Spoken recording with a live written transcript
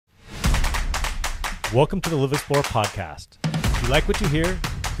Welcome to the Live Explore podcast. If you like what you hear,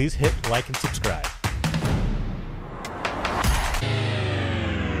 please hit like and subscribe.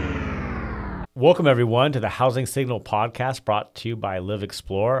 Welcome, everyone, to the Housing Signal podcast brought to you by Live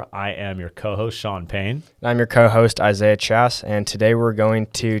Explore. I am your co-host, Sean Payne. I'm your co-host, Isaiah Chass, and today we're going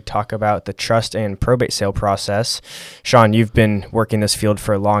to talk about the trust and probate sale process. Sean, you've been working this field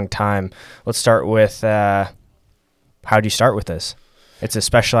for a long time. Let's start with, how do you start with this? It's a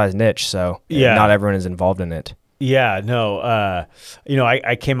specialized niche, so not everyone is involved in it. Yeah, no,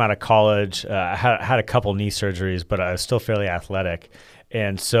 I came out of college, I had a couple knee surgeries, but I was still fairly athletic.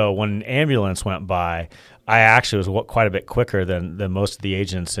 And so when an ambulance went by, I actually was quite a bit quicker than most of the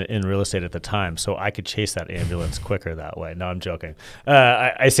agents in real estate at the time. So I could chase that ambulance quicker that way. No, I'm joking.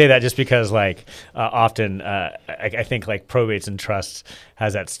 I say that just because often I think probates and trusts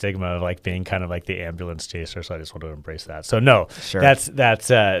has that stigma of being kind of like the ambulance chaser. So I just want to embrace that. So no, sure. that's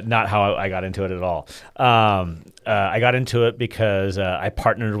not how I got into it at all. I got into it because I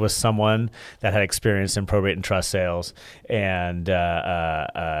partnered with someone that had experience in probate and trust sales, and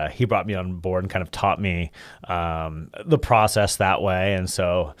he brought me on board and kind of taught me the process that way. And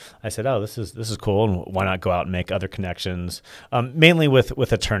so I said, "Oh, this is cool, and why not go out and make other connections, mainly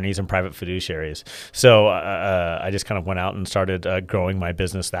with attorneys and private fiduciaries." So I just kind of went out and started growing my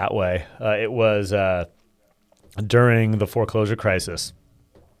business that way. It was during the foreclosure crisis.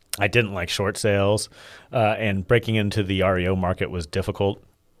 I didn't like short sales, and breaking into the REO market was difficult.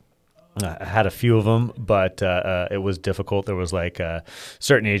 I had a few of them, but it was difficult. There was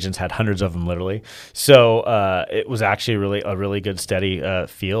certain agents had hundreds of them literally. So it was actually a really good steady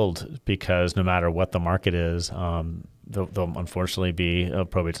field, because no matter what the market is, there'll unfortunately be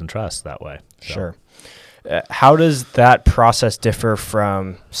probates and trusts that way. So. Sure. How does that process differ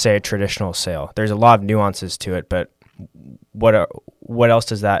from, say, a traditional sale? There's a lot of nuances to it, but what else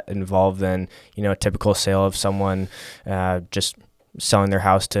does that involve than, a typical sale of someone just selling their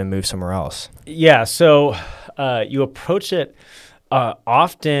house to move somewhere else? Yeah. So you approach it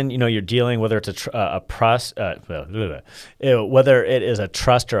often, you're dealing, whether it's whether it is a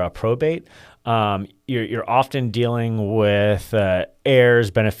trust or a probate, you're often dealing with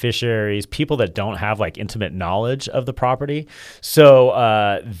heirs, beneficiaries, people that don't have intimate knowledge of the property.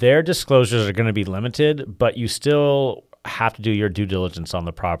 So their disclosures are going to be limited, but you still have to do your due diligence on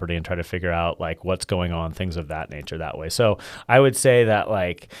the property and try to figure out what's going on, things of that nature that way. So I would say that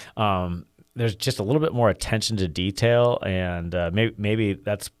there's just a little bit more attention to detail, and maybe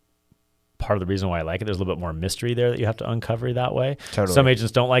that's part of the reason why I like it. There's a little bit more mystery there that you have to uncover that way. Totally. Some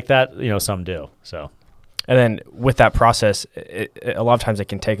agents don't like that, some do. So. And then with that process, a lot of times it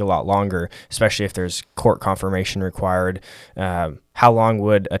can take a lot longer, especially if there's court confirmation required. How long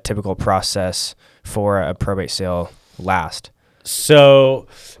would a typical process for a probate sale last? So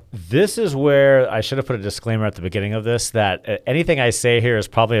this is where I should have put a disclaimer at the beginning of this, that anything I say here is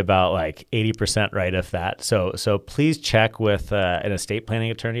probably about 80% right, if that. So please check with an estate planning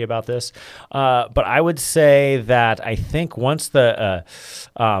attorney about this. But I would say that I think once the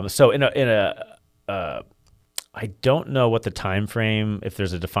I don't know what the time frame, if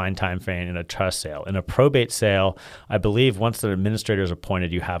there's a defined time frame in a trust sale. In a probate sale, I believe once the administrator is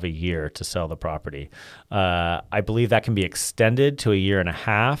appointed, you have a year to sell the property. I believe that can be extended to a year and a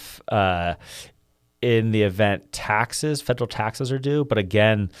half in the event federal taxes are due. But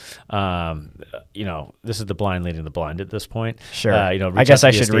again, this is the blind leading the blind at this point. Sure. I guess I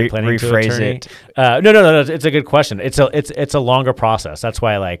should rephrase it. No. It's a good question. It's a longer process. That's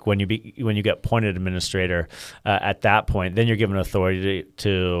why when you get appointed administrator at that point, then you're given authority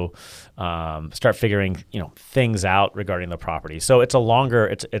to start figuring things out regarding the property. So it's a longer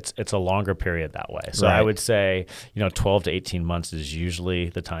period that way. So right. I would say 12 to 18 months is usually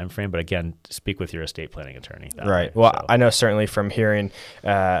the time frame. But again, speak with your estate planning attorney. Right. Way, well, so. I know certainly from hearing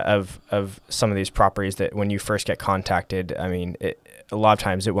of some of these properties that when you first get contacted, I mean, a lot of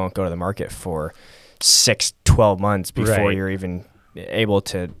times it won't go to the market for 6-12 months before right. you're even able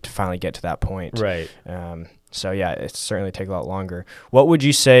to finally get to that point. Right. So yeah, it certainly take a lot longer. What would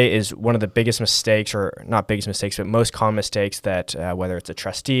you say is one of the biggest mistakes, or not biggest mistakes, but most common mistakes that whether it's a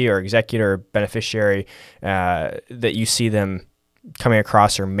trustee or executor or beneficiary that you see them coming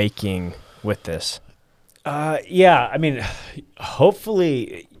across or making with this? Yeah, I mean,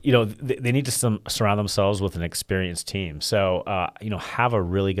 hopefully, they need to surround themselves with an experienced team. So, have a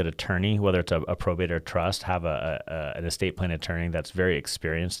really good attorney, whether it's a probate or trust, have an estate plan attorney that's very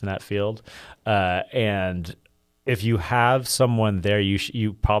experienced in that field. And if you have someone there,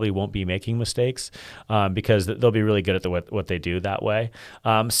 you probably won't be making mistakes because they'll be really good at what they do that way.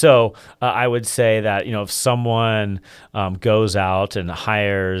 So I would say that if someone goes out and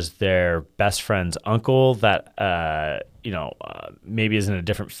hires their best friend's uncle that maybe is in a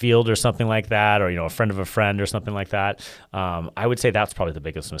different field or something like that, or a friend of a friend or something like that, I would say that's probably the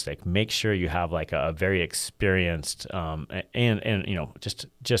biggest mistake. Make sure you have like a very experienced and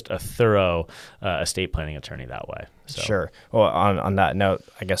just a thorough estate planning attorney that way. So. Sure. Well, on that note,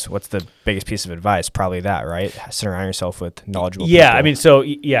 I guess what's the biggest piece of advice? Probably that, right? Surround yourself with knowledgeable people. Yeah, I mean, so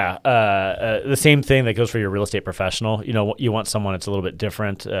the same thing that goes for your real estate professional. You want someone that's a little bit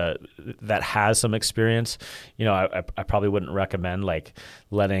different that has some experience. I probably wouldn't recommend like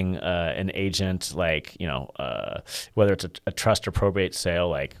letting an agent whether it's a trust or probate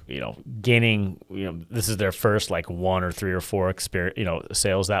sale, gaining this is their first like 1 or 3 or 4 experience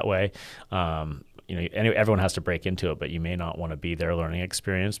sales that way. Everyone has to break into it, but you may not want to be their learning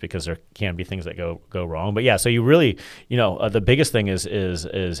experience because there can be things that go wrong. But yeah, so you really, the biggest thing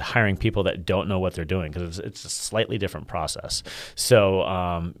is hiring people that don't know what they're doing because it's a slightly different process.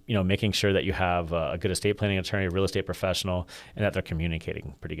 So, making sure that you have a good estate planning attorney, a real estate professional, and that they're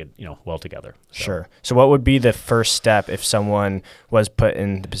communicating pretty good, well together. So. Sure. So what would be the first step if someone was put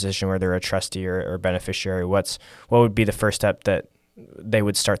in the position where they're a trustee or beneficiary? What would be the first step that they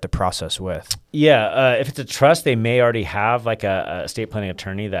would start the process with? Yeah, if it's a trust, they may already have like a estate planning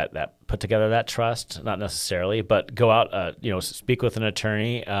attorney that put together that trust. Not necessarily, but go out, speak with an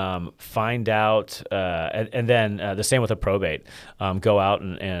attorney, find out, and then the same with a probate. Go out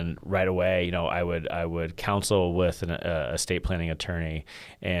and right away, I would counsel with an estate planning attorney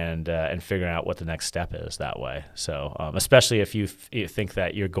and figuring out what the next step is that way. So especially if you think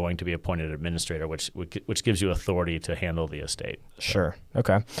that you're going to be appointed administrator, which gives you authority to handle the estate. So. Sure.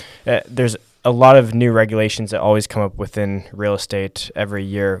 Okay. There's a lot of new regulations that always come up within real estate every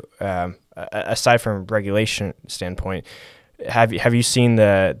year. Aside from regulation standpoint, have you seen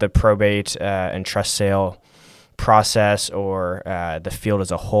the probate and trust sale process or the field as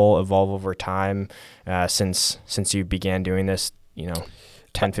a whole evolve over time since you began doing this,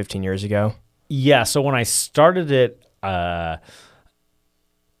 10, 15 years ago? Yeah. So when I started it,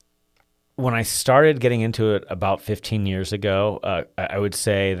 when I started getting into it about 15 years ago, I would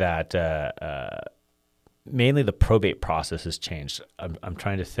say that mainly the probate process has changed. I'm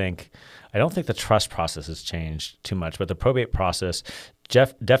trying to think. I don't think the trust process has changed too much, but the probate process,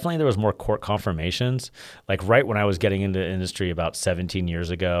 definitely there was more court confirmations. Like right when I was getting into the industry about 17 years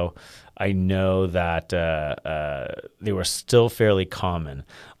ago, I know that they were still fairly common.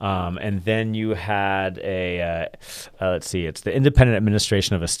 And then you had it's the Independent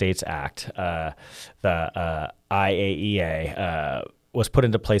Administration of Estates Act, the IAEA, was put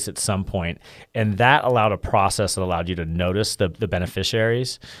into place at some point, and that allowed a process that allowed you to notice the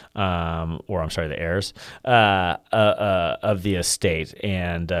beneficiaries, the heirs of the estate.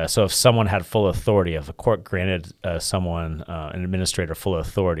 And so if someone had full authority, if a court granted someone, an administrator, full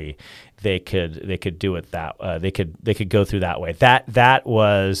authority, they could do it they could go through that way. That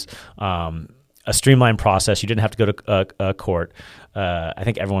was a streamlined process. You didn't have to go to a court. I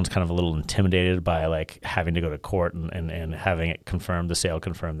think everyone's kind of a little intimidated by like having to go to court and having it confirmed, the sale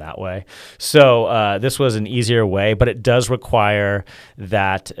confirmed that way. So this was an easier way, but it does require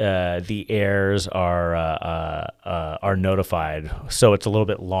that the heirs are notified. So it's a little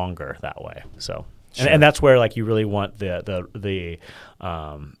bit longer that way. So Sure. and that's where like you really want the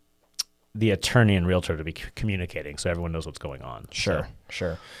attorney and realtor to be communicating so everyone knows what's going on. Sure.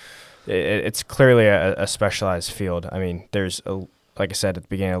 It's clearly a specialized field. I mean, there's, like I said at the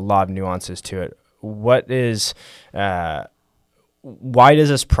beginning, a lot of nuances to it. Why does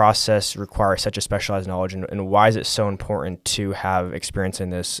this process require such a specialized knowledge, and why is it so important to have experience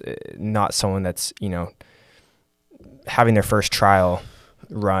in this, not someone that's, having their first trial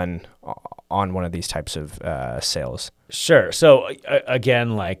run on one of these types of sales? Sure. So again,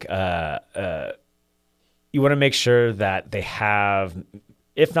 you want to make sure that they have,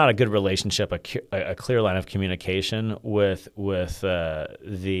 if not a good relationship, a clear line of communication with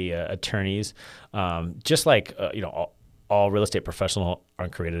the attorneys. Just like all real estate professionals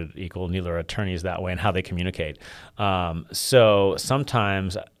aren't created equal, neither are attorneys that way, and how they communicate. So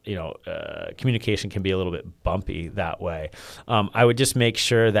sometimes communication can be a little bit bumpy that way. I would just make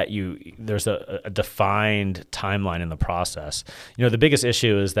sure that there's a defined timeline in the process. The biggest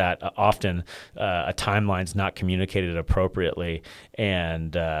issue is that often a timeline's not communicated appropriately,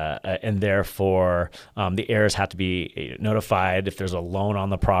 and therefore the heirs have to be notified if there's a loan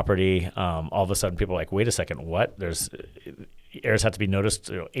on the property. All of a sudden, people are like, "Wait a second, what?" heirs have to be noticed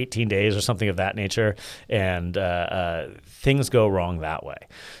 18 days or something of that nature, and things go wrong that way.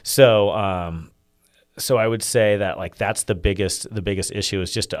 So I would say that like that's the biggest issue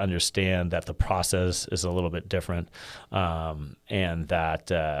is just to understand that the process is a little bit different, and that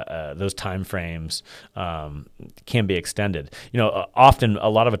those time frames can be extended. Often a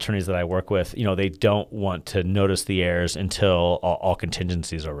lot of attorneys that I work with, they don't want to notice the heirs until all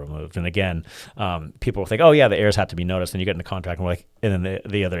contingencies are removed. And again, people will think, oh yeah, the heirs have to be noticed, and you get in the contract, and we're like, and then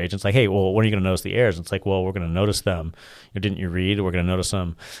the other agent's like, hey, well, when are you going to notice the heirs? And it's like, well, we're going to notice them. Didn't you read? We're going to notice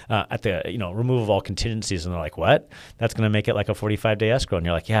them at the removal of all contingencies. And they're like, what? That's going to make it like a 45-day escrow. And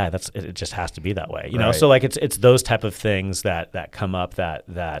you're like, yeah, it just has to be that way. Right. So like it's those type of things that come up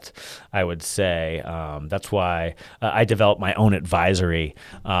that I would say that's why I developed my own advisory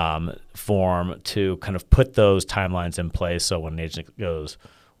form to kind of put those timelines in place. So when an agent goes,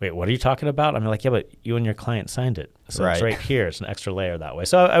 wait, what are you talking about? I'm like, yeah, but you and your client signed it. So It's right here. It's an extra layer that way.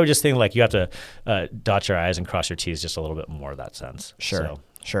 So I would just think like you have to dot your I's and cross your T's just a little bit more in that sense.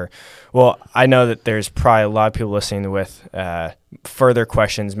 Sure. Well, I know that there's probably a lot of people listening with further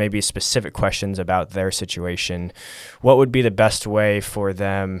questions, maybe specific questions about their situation. What would be the best way for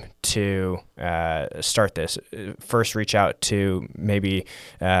them to start this? First, reach out to maybe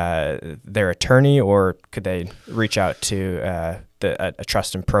their attorney, or could they reach out to a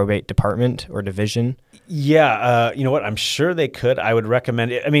trust and probate department or division? Yeah, you know what? I'm sure they could. I would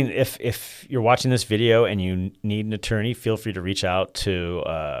recommend it. I mean, if you're watching this video and you need an attorney, feel free to reach out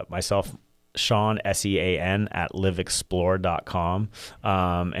to myself, Sean, SEAN, at liveexplore.com,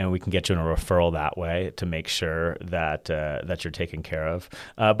 and we can get you in a referral that way to make sure that that you're taken care of.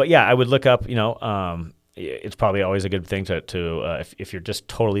 But yeah, I would look up, it's probably always a good thing to if you're just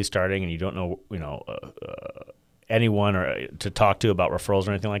totally starting and you don't know, anyone or to talk to about referrals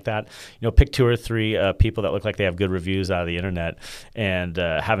or anything like that, pick 2 or 3 people that look like they have good reviews out of the internet and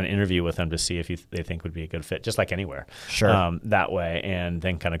have an interview with them to see if they think would be a good fit, just like anywhere. Sure. That way, and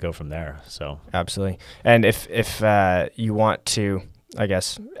then kind of go from there. So absolutely. And if you want to, I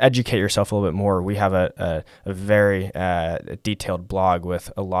guess, educate yourself a little bit more, we have a very detailed blog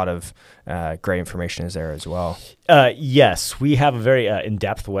with a lot of great information is there as well. Yes, we have a very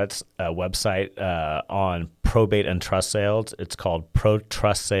in-depth website on probate and trust sales. It's called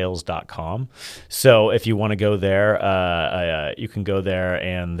protrustsales.com. So if you want to go there, you can go there,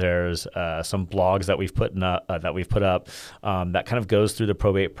 and there's some blogs that we've put up that kind of goes through the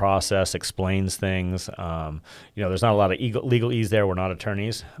probate process, explains things. There's not a lot of legalese there. We're not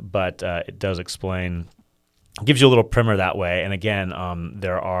attorneys, but it does explain. Gives you a little primer that way. And again,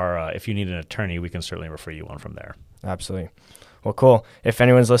 there are, if you need an attorney, we can certainly refer you one from there. Absolutely. Well, cool. If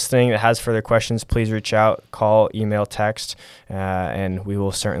anyone's listening that has further questions, please reach out, call, email, text, and we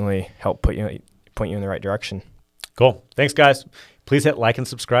will certainly help point you in the right direction. Cool. Thanks, guys. Please hit like and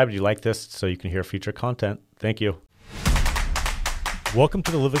subscribe if you like this so you can hear future content. Thank you. Welcome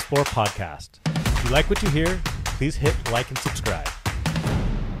to the Live Explore podcast. If you like what you hear, please hit like and subscribe.